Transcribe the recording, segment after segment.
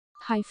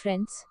Hi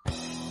friends.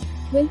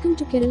 Welcome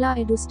to Kerala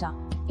EduStar.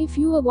 If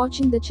you are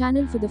watching the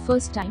channel for the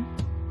first time,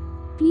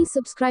 please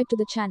subscribe to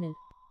the channel.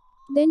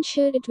 Then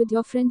share it with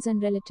your friends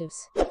and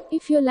relatives.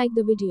 If you like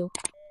the video,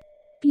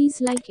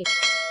 please like it.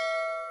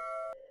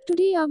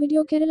 Today our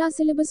video Kerala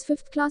syllabus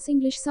 5th class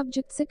English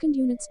subject 2nd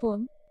unit's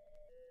poem.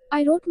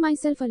 I wrote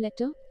myself a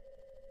letter.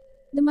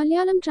 The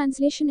Malayalam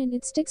translation in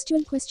its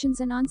textual questions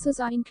and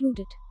answers are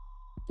included.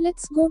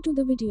 Let's go to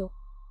the video.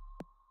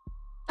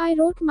 I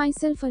wrote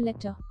myself a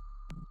letter.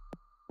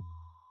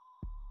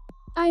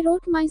 I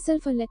wrote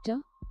myself a letter.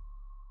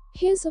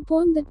 Here's a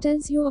poem that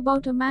tells you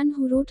about a man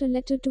who wrote a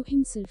letter to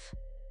himself.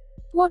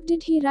 What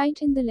did he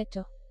write in the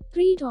letter?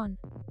 Read on.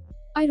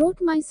 I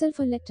wrote myself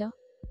a letter.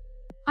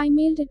 I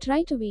mailed it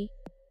right away.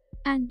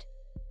 And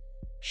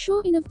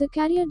sure enough, the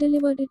carrier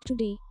delivered it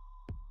today.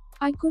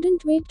 I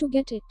couldn't wait to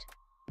get it.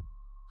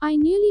 I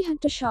nearly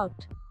had to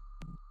shout.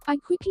 I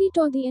quickly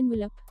tore the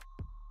envelope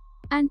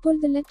and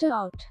pulled the letter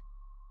out.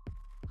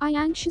 I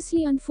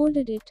anxiously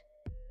unfolded it.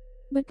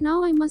 But now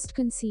I must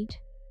concede.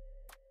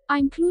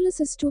 I'm clueless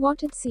as to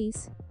what it says.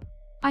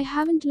 I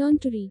haven't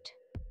learned to read.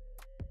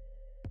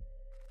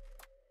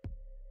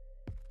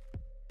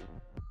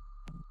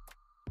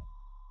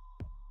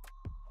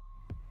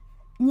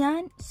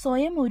 ഞാൻ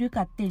സ്വയം ഒരു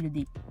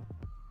കത്തെഴുതി.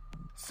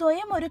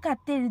 സ്വയം ഒരു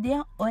കത്തെഴുതിയ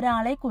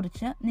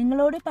ഒരാളെക്കുറിച്ച്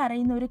നിങ്ങളോട്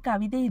പറയുന്ന ഒരു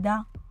കവിത ഇതാ.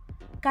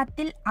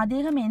 കത്തിൽ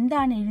അദ്ദേഹം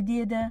എന്താണ്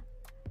എഴുതിയത്?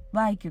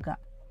 വായിക്കുക.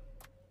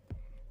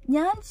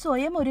 ഞാൻ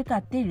സ്വയം ഒരു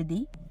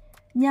കത്തെഴുതി.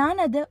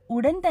 ഞാനത്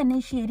ഉടൻ തന്നെ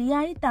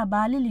ശരിയായി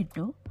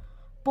തപാലിലിട്ടു.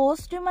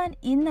 പോസ്റ്റ്മാൻ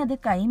ഇന്നത്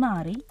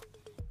കൈമാറി.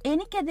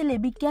 എനിക്കത്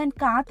ലഭിക്കാൻ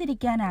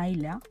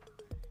കാത്തിരിക്കാനായില്ല.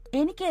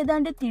 എനിക്ക്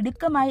ഏതാണ്ട്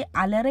തിടുക്കമായി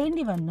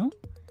അലറേണ്ടി വന്നു.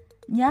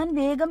 ഞാൻ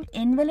വേഗം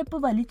എൻവലപ്പ്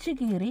വലിച്ചു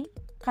കീറി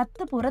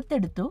കത്ത്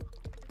പുറത്തെടുത്തു.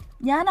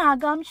 ഞാൻ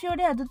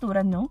ആകാംക്ഷയോടെ അത്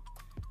തുറന്നു.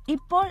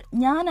 ഇപ്പോൾ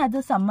ഞാൻ അത്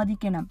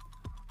സമ്മതിക്കണം.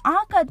 ആ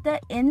കത്ത്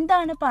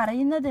എന്താണ്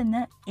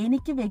പറയുന്നതെന്ന്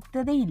എനിക്ക്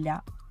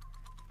വ്യക്തതയില്ല.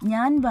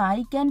 ഞാൻ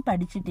വായിക്കാൻ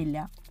പഠിച്ചിട്ടില്ല.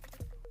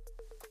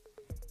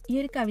 ഈ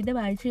ഒരു കവിത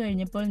വായിച്ചു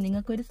കഴിഞ്ഞപ്പോൾ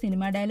നിങ്ങൾക്കൊരു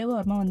സിനിമ ഡയലോഗ്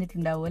ഓർമ്മ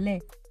വന്നിട്ടുണ്ടാവും അല്ലേ?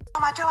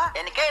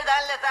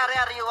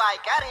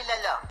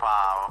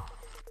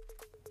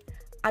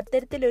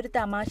 അത്തരത്തിലൊരു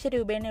തമാശ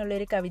രൂപേണയുള്ള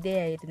ഒരു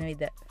കവിതയായിരുന്നു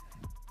ഇത്.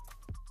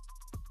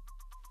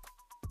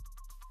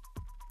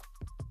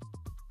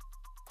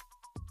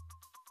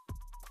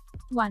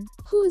 One.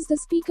 Who is the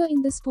speaker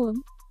in this poem?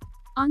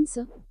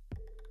 Answer.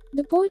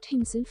 The poet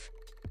himself.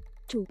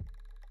 2.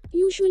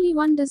 Usually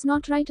one does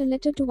not write a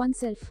letter to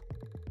oneself.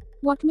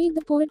 What made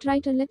the poet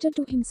write a letter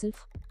to himself?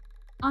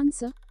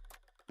 Answer.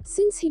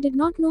 Since he did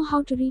not know how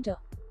to read or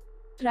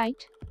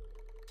write,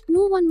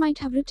 no one might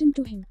have written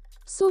to him.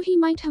 So he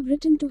might have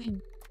written to him.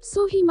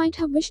 So he might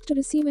have wished to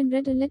receive and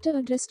read a letter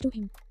addressed to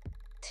him.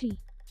 3.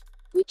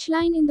 Which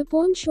line in the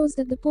poem shows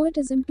that the poet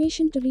is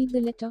impatient to read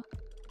the letter?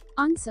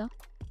 Answer.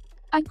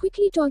 I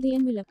quickly tore the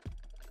envelope.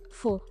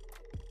 4.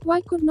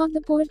 Why could not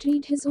the poet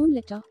read his own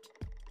letter?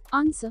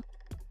 Answer.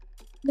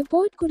 The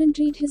poet couldn't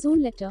read his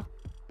own letter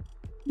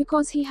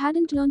because he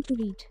hadn't learned to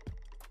read.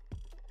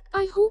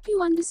 I hope you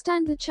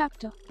understand the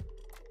chapter.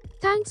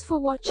 Thanks for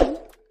watching.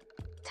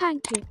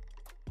 Thank you.